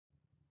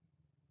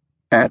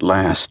At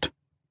last,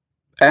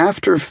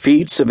 after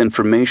feats of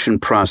information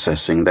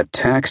processing that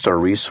taxed our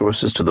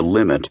resources to the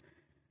limit,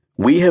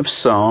 we have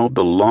solved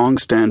the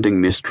long-standing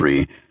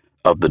mystery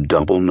of the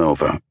double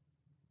nova.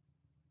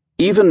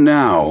 Even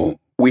now,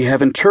 we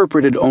have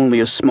interpreted only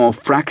a small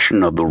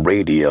fraction of the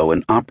radio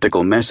and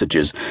optical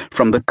messages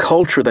from the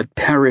culture that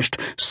perished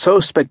so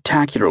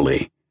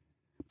spectacularly.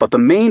 But the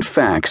main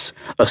facts,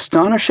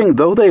 astonishing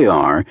though they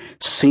are,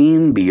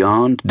 seem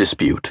beyond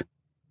dispute.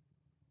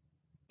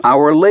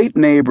 Our late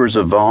neighbors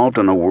evolved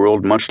on a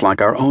world much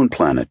like our own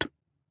planet,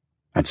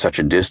 at such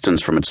a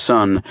distance from its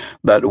sun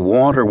that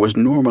water was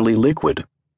normally liquid.